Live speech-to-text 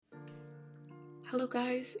Hello,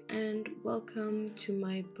 guys, and welcome to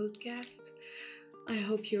my podcast. I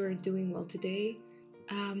hope you're doing well today.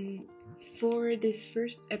 Um, for this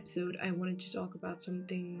first episode, I wanted to talk about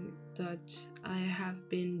something that I have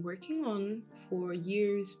been working on for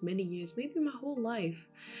years, many years, maybe my whole life.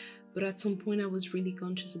 But at some point, I was really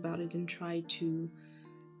conscious about it and tried to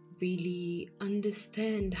really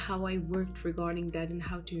understand how I worked regarding that and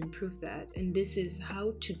how to improve that. And this is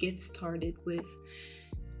how to get started with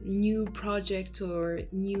new projects or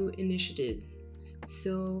new initiatives.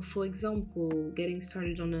 So, for example, getting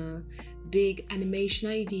started on a big animation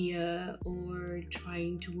idea or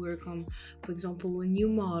trying to work on, for example, a new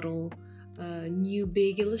model, a new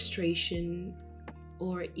big illustration,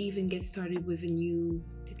 or even get started with a new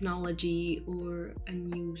technology or a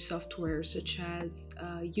new software such as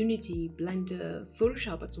Unity, Blender,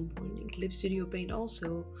 Photoshop at some point, and Clip Studio Paint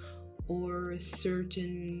also, or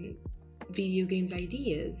certain video games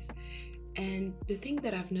ideas. And the thing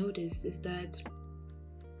that I've noticed is that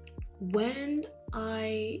when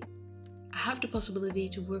I have the possibility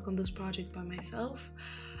to work on those projects by myself,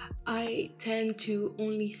 I tend to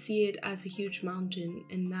only see it as a huge mountain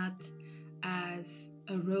and not as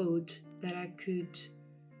a road that I could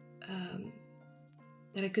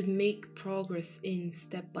make progress in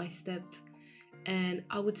step by step. And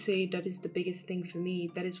I would say that is the biggest thing for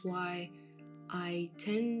me. That is why I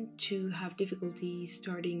tend to have difficulty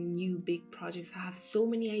starting new big projects. I have so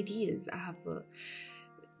many ideas. I have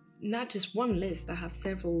not just one list, I have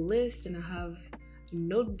several lists, and I have a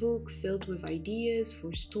notebook filled with ideas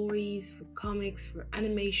for stories, for comics, for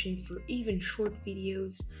animations, for even short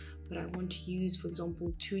videos. But I want to use, for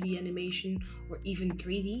example, 2D animation or even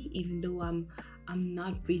 3D, even though I'm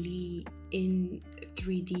not really in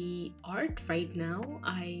 3D art right now.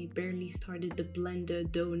 I barely started the Blender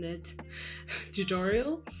Donut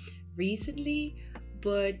tutorial recently,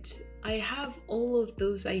 but I have all of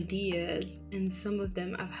those ideas, and some of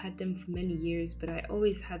them I've had them for many years, but I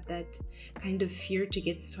always had that kind of fear to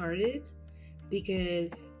get started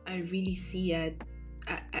because I really see it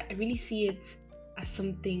as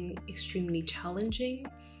something extremely challenging,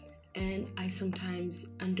 and I sometimes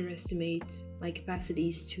underestimate my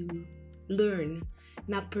capacities to learn,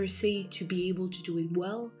 not per se to be able to do it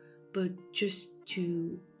well, but just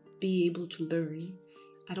to be able to learn.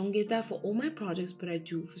 I don't get that for all my projects, but I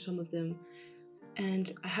do for some of them.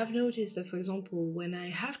 And I have noticed that, for example, when I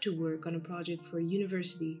have to work on a project for a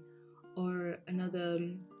university or another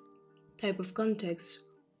type of context,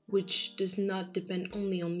 which does not depend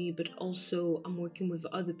only on me, but also I'm working with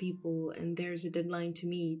other people and there's a deadline to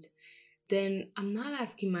meet, then I'm not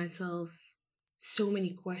asking myself so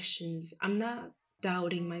many questions. I'm not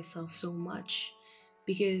doubting myself so much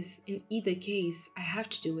because in either case, I have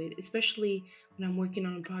to do it, especially when I'm working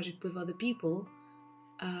on a project with other people.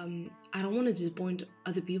 I don't want to disappoint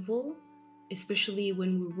other people, especially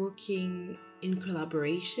when we're working in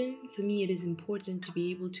collaboration. For me, it is important to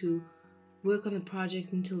be able to work on the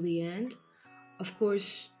project until the end. Of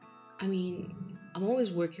course, I'm always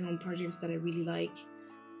working on projects that I really like.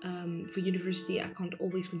 For university, I can't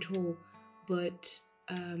always control, but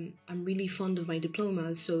I'm really fond of my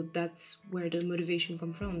diplomas, so that's where the motivation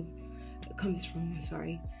comes from.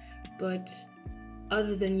 Sorry, but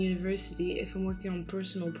other than university, if I'm working on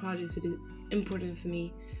personal projects, it is important for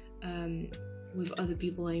me with other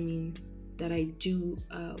people. That I do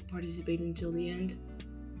participate until the end,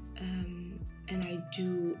 and I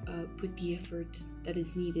do put the effort that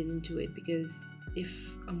is needed into it, because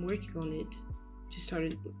if I'm working on it to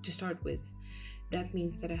start with, that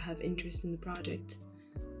means that I have interest in the project.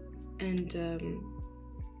 And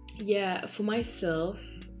for myself,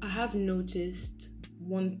 I have noticed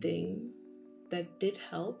one thing that did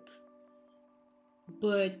help,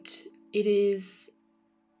 but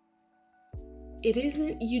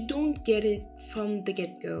you don't get it from the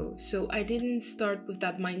get-go. So I didn't start with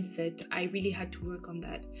that mindset. I really had to work on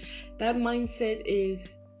that. That mindset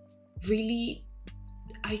is really,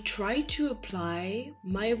 I try to apply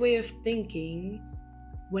my way of thinking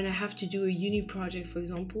when I have to do a uni project, for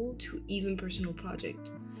example, to even personal project.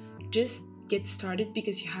 Just get started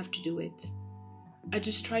because you have to do it. I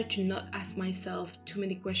just try to not ask myself too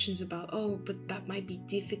many questions about, but that might be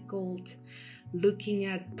difficult. Looking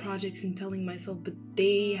at projects and telling myself, but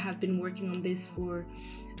they have been working on this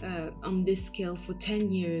on this scale for 10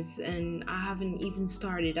 years and I haven't even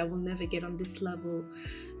started. I will never get on this level.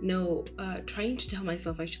 No, trying to tell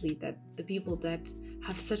myself actually that the people that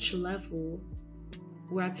have such a level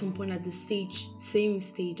were at some point at the same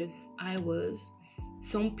stage as I was.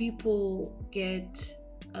 Some people get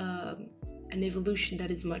an evolution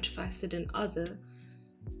that is much faster than other,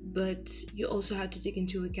 but you also have to take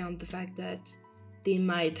into account the fact that they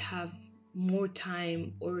might have more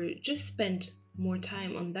time or just spend more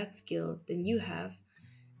time on that skill than you have.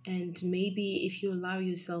 And maybe if you allow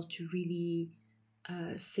yourself to really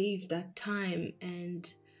save that time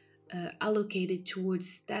and allocate it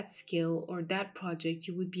towards that skill or that project,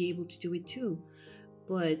 you would be able to do it too.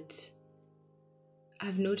 But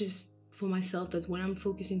I've noticed for myself that when I'm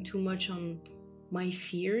focusing too much on my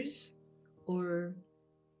fears, or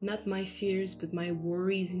not my fears, but my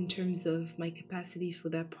worries in terms of my capacities for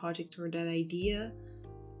that project or that idea,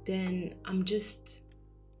 then I'm just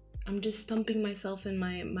stumping myself in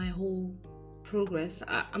my whole progress.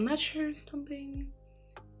 I'm not sure stumping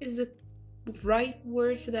is the right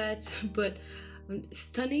word for that, but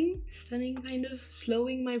stunning, kind of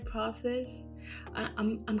slowing my process.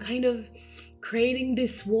 I'm kind of creating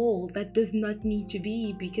this wall that does not need to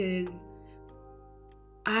be, because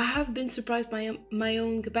I have been surprised by my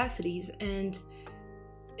own capacities, and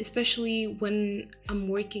especially when I'm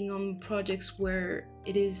working on projects where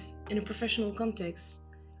it is in a professional context,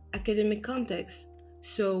 academic context,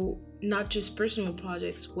 so not just personal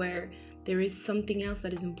projects where there is something else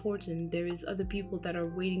that is important. There is other people that are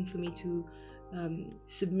waiting for me to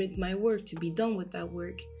submit my work, to be done with that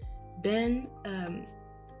work. Then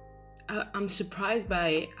I'm surprised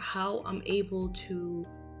by how I'm able to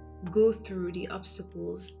go through the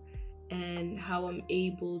obstacles and how I'm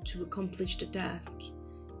able to accomplish the task.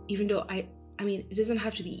 Even though I mean, it doesn't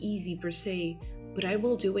have to be easy per se, but I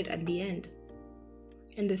will do it at the end.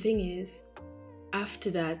 And the thing is,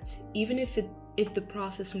 after that, even if the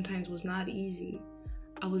process sometimes was not easy,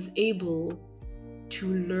 I was able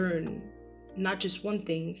to learn not just one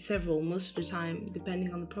thing, several, most of the time,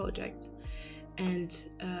 depending on the project. And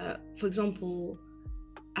for example,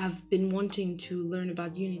 I've been wanting to learn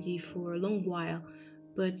about Unity for a long while,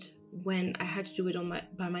 but when I had to do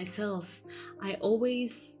it by myself, I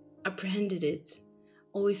always apprehended it,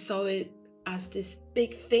 always saw it as this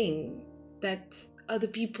big thing that other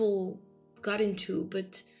people got into,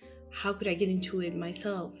 but how could I get into it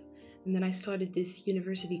myself? And then I started this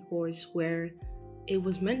university course where it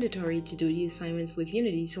was mandatory to do the assignments with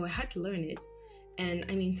Unity, so I had to learn it. And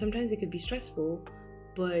I mean, sometimes it could be stressful,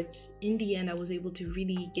 but in the end I was able to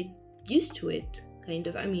really get used to it, kind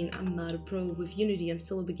of. I mean, I'm not a pro with Unity, I'm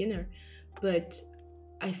still a beginner, but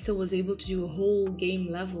I still was able to do a whole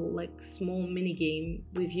game level, like small mini game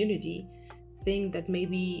with Unity, thing that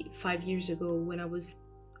maybe 5 years ago, when I was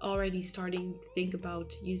already starting to think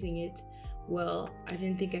about using it, well, I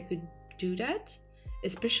didn't think I could do that.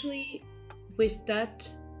 Especially with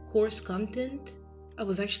that course content, I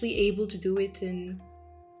was actually able to do it in,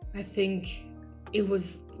 I think it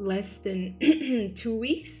was less than 2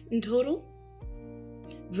 weeks in total,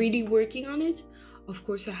 really working on it. Of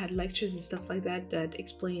course, I had lectures and stuff like that that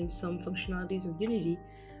explained some functionalities of Unity,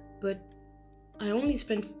 but I only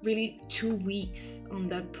spent really 2 weeks on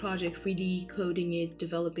that project, really coding it,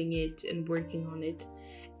 developing it, and working on it.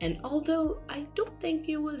 And although I don't think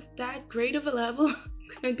it was that great of a level,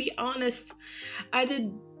 I'm gonna be honest, I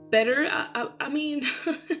did better. I mean,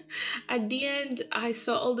 at the end, I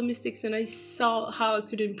saw all the mistakes and I saw how I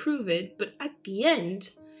could improve it. But at the end,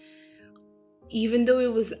 even though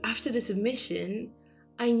it was after the submission,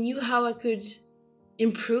 I knew how I could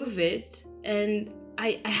improve it, and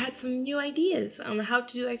I had some new ideas on how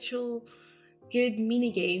to do actual good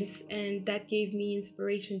mini games, and that gave me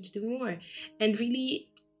inspiration to do more. And really,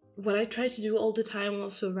 what I try to do all the time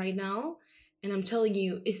also right now, and I'm telling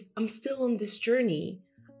you, is I'm still on this journey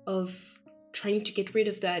of trying to get rid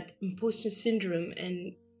of that imposter syndrome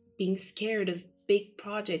and being scared of big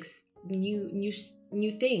projects,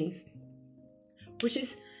 new things, which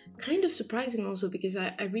is kind of surprising also, because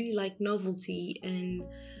I really like novelty and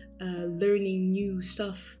learning new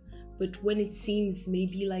stuff. But when it seems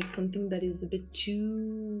maybe like something that is a bit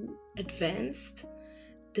too advanced,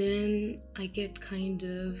 then I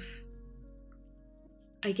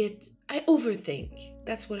overthink.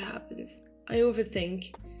 That's what happens. I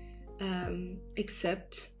overthink,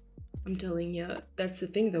 except, I'm telling you, that's the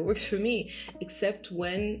thing that works for me, except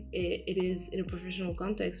when it is in a professional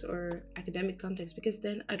context or academic context, because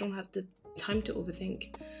then I don't have the time to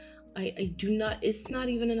overthink. I do not, it's not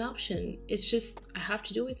even an option. It's just, I have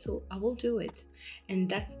to do it, so I will do it. And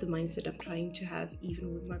that's the mindset I'm trying to have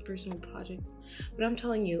even with my personal projects. But I'm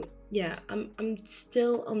telling you, yeah, I'm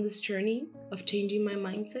still on this journey of changing my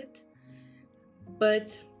mindset.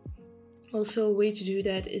 But also a way to do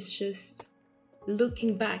that is just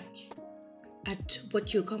looking back at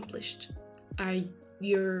what you accomplished,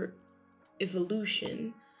 your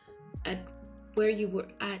evolution, at where you were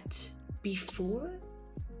at before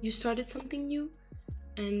you started something new,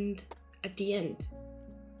 and at the end,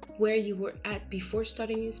 where you were at before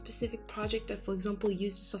starting a specific project that, for example,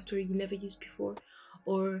 used a software you never used before,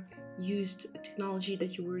 or used a technology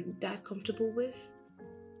that you weren't that comfortable with.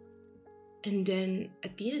 And then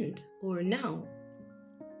at the end, or now,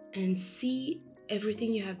 and see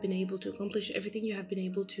everything you have been able to accomplish, everything you have been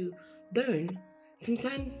able to learn.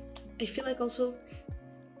 Sometimes I feel like also,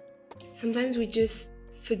 sometimes we just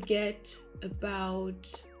forget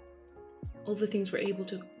about all the things we're able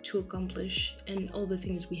to accomplish and all the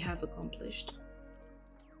things we have accomplished.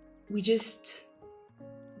 We just,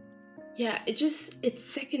 it's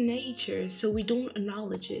second nature, so we don't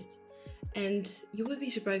acknowledge it. And you would be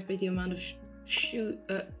surprised by the amount of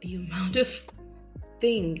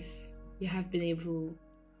things you have been able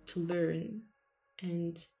to learn,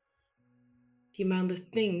 and the amount of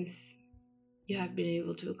things you have been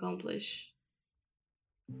able to accomplish.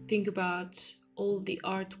 Think about all the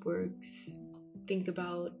artworks, think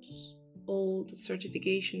about all the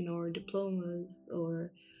certification or diplomas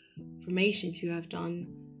or formations you have done.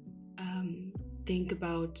 Think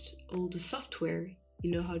about all the software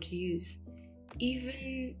you know how to use.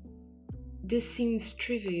 Even this seems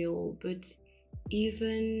trivial, but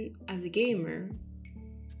even as a gamer,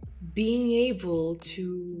 being able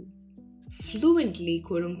to fluently,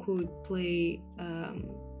 quote unquote, play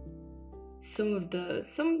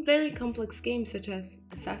some very complex games such as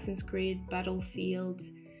Assassin's Creed, Battlefield,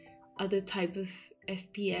 other type of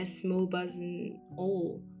FPS, MOBAs, and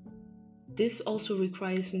all. This also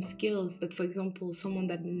requires some skills that, for example, someone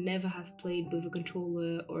that never has played with a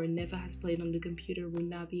controller or never has played on the computer would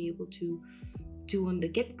not be able to do on the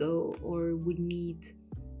get-go, or would need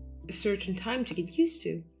a certain time to get used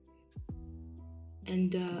to.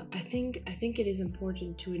 And I think it is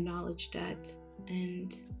important to acknowledge that,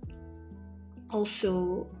 and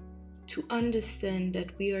also to understand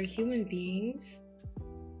that we are human beings,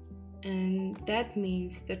 and that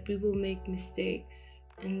means that we will make mistakes.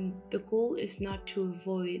 And the goal is not to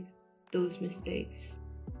avoid those mistakes.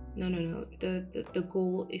 No. The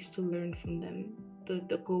goal is to learn from them.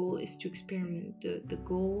 The goal is to experiment. The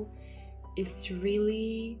goal is to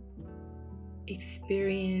really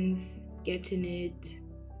experience, get in it,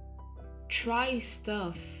 try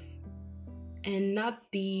stuff, and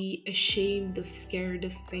not be ashamed of, scared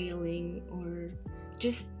of failing, or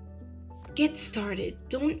just get started.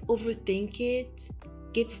 Don't overthink it.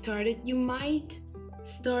 Get started. You might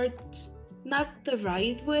start not the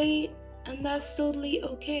right way, and that's totally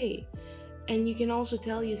okay. And you can also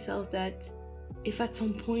tell yourself that if at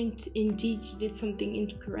some point indeed you did something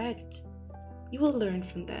incorrect, you will learn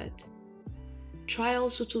from that. Try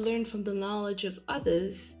also to learn from the knowledge of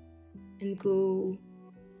others and go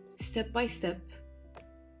step by step.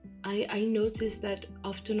 I notice that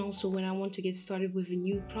often also when I want to get started with a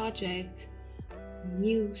new project,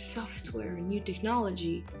 new software, new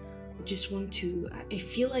technology, I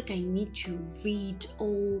feel like I need to read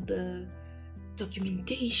all the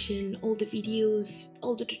documentation, all the videos,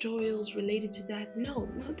 all the tutorials related to that. No,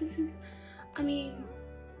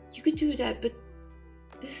 you could do that, but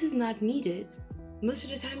this is not needed. Most of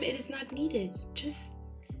the time it is not needed. Just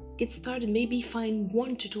get started. Maybe find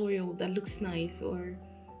one tutorial that looks nice, or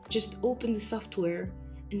just open the software,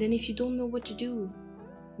 and then if you don't know what to do,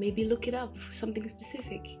 maybe look it up for something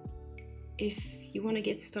specific. If you want to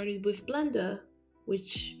get started with Blender,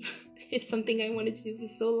 which is something I wanted to do for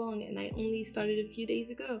so long and I only started a few days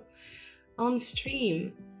ago on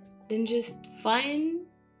stream, then just find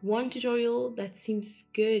one tutorial that seems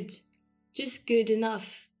good, just good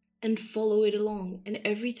enough, and follow it along. And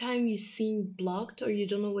every time you seem blocked, or you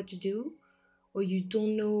don't know what to do, or you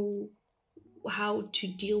don't know how to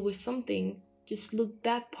deal with something, just look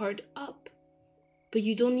that part up. But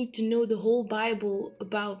you don't need to know the whole Bible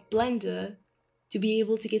about Blender to be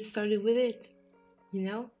able to get started with it, you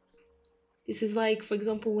know? This is like, for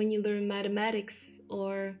example, when you learn mathematics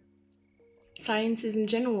or sciences in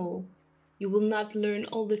general. You will not learn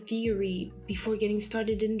all the theory before getting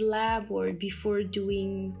started in the lab or before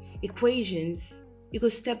doing equations. You go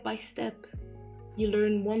step by step. You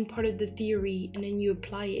learn one part of the theory and then you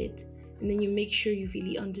apply it, and then you make sure you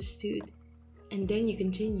really understood, and then you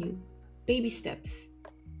continue. Baby steps.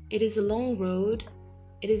 It is a long road.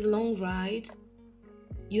 It is a long ride.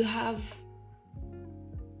 You have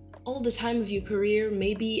all the time of your career,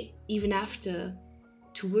 maybe even after,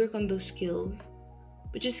 to work on those skills.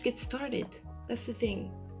 But just get started. That's the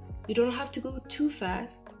thing. You don't have to go too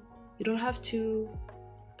fast. You don't have to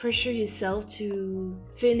pressure yourself to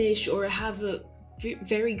finish or have a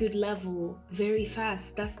very good level very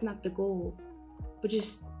fast. That's not the goal. But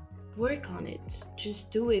just work on it.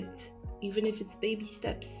 Just do it. Even if it's baby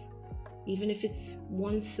steps. Even if it's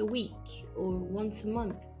once a week or once a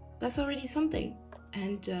month. that's already something.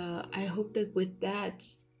 And I hope that with that,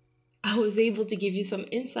 I was able to give you some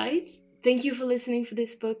insight. Thank you for listening for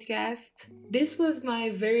this podcast. This was my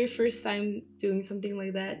very first time doing something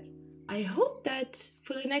like that. I hope that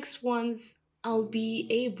for the next ones, I'll be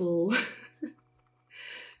able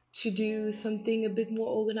to do something a bit more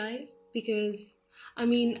organized, because I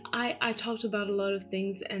mean, I talked about a lot of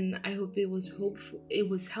things, and I hope it was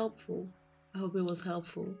helpful. I hope it was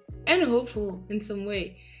helpful and hopeful in some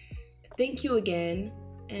way. Thank you again,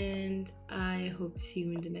 and I hope to see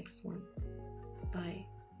you in the next one. Bye.